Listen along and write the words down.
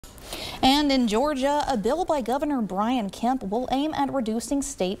And in Georgia, a bill by Governor-Brian-Kemp will aim at reducing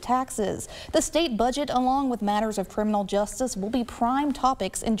state taxes. The state budget, along with matters of criminal justice, will be prime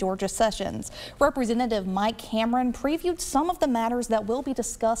topics in Georgia sessions. Representative Mike Cameron previewed some of the matters that will be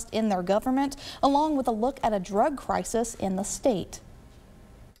discussed in their government, along with a look at a drug crisis in the state.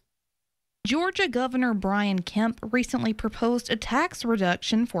 Georgia Governor Brian Kemp recently proposed a tax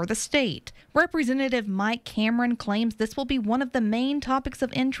reduction for the state. Representative Mike Cameron claims this will be one of the main topics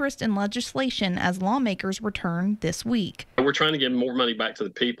of interest in legislation as lawmakers return this week. We're trying to give more money back to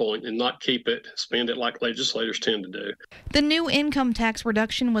the people and not spend it like legislators tend to do. The new income tax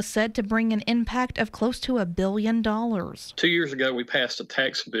reduction was said to bring an impact of close to $1 billion. 2 years ago, we passed a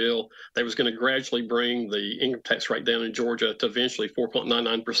tax bill that was going to gradually bring the income tax rate down in Georgia to eventually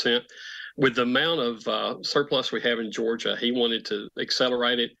 4.99%. With the amount of surplus we have in Georgia, he wanted to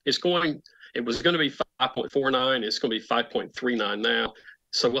accelerate it. It was going to be 5.49. It's going to be 5.39 now.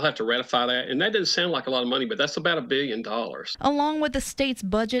 So we'll have to ratify that. And that doesn't sound like a lot of money, but that's about $1 billion. Along with the state's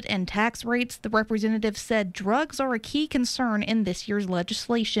budget and tax rates, the representative said drugs are a key concern in this year's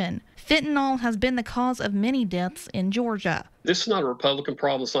legislation. Fentanyl has been the cause of many deaths in Georgia. This is not a Republican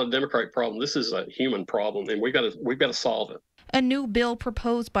problem. It's not a Democratic problem. This is a human problem, and we've got to solve it. A new bill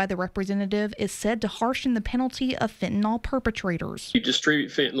proposed by the representative is said to harshen the penalty of fentanyl perpetrators. You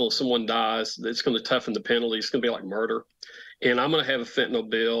distribute fentanyl, someone dies, it's going to toughen the penalty. It's going to be like murder. And I'm going to have a fentanyl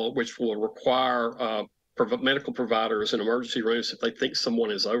bill which will require medical providers in emergency rooms, if they think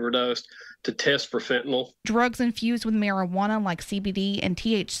someone is overdosed, to test for fentanyl. Drugs infused with marijuana like CBD and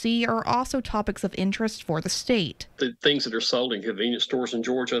THC are also topics of interest for the state. The things that are sold in convenience stores in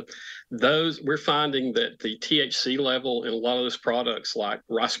Georgia, we're finding that the THC level in a lot of those products like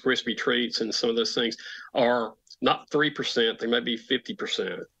Rice Krispie treats and some of those things are not 3%, they may be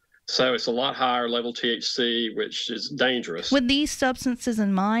 50%. So it's a lot higher level THC, which is dangerous. With these substances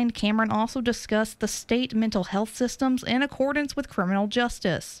in mind, Cameron also discussed the state mental health systems in accordance with criminal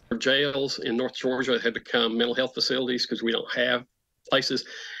justice. Jails in North Georgia have become mental health facilities because we don't have places.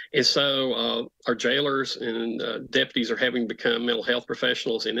 And so our jailers and deputies are having become mental health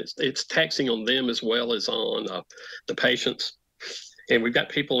professionals, and it's taxing on them as well as on the patients. And we've got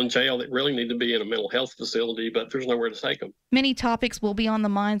people in jail that really need to be in a mental health facility, but there's nowhere to take them. Many topics will be on the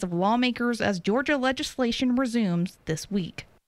minds of lawmakers as Georgia legislation resumes this week.